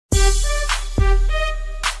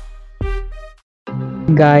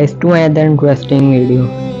Guys, to another interesting video.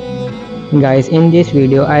 Guys, in this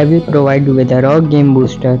video I will provide you with a ROG game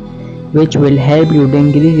booster which will help you to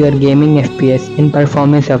increase your gaming FPS in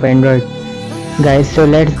performance of Android. Guys, so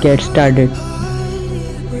let's get started.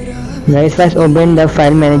 Guys, first open the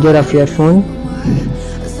file manager of your phone.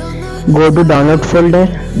 Go to download folder.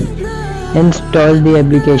 Install the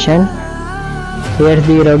application. Here's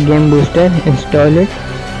the ROG game booster. Install it.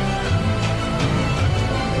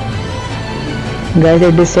 Guys,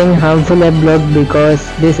 it is saying harmful app block because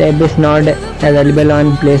this app is not available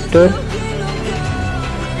on Play Store.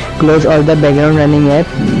 Close all the background running app.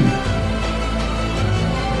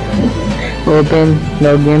 Open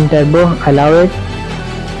ROG Game Turbo, allow it.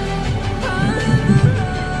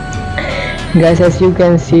 Guys, as you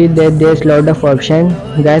can see that there's lot of option.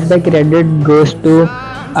 Guys, the credit goes to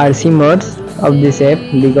RC mods of this app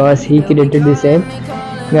because he created this app.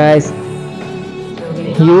 Guys,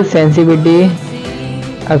 use sensitivity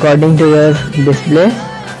according to your display,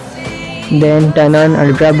 then turn on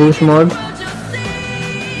ultra boost mode,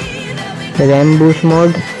 RAM boost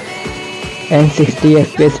mode and 60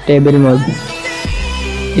 FPS stable mode.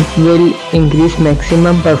 It will increase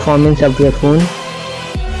maximum performance of your phone.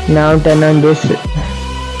 Now turn on this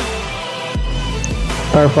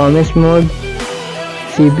performance mode,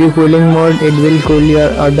 CPU cooling mode. It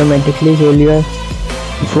will automatically cool your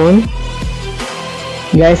phone.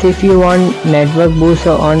 Guys, if you want network boost,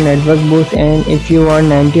 so on network boost, and if you want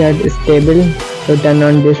 90Hz stable, so turn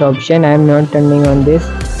on this option. I am not turning on this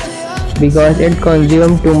because it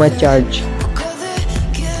consumes too much charge.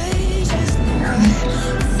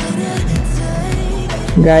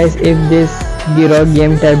 Guys, if the ROG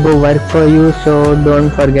Game Turbo work for you, so don't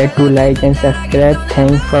forget to like and subscribe.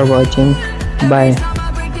 Thanks for watching. Bye.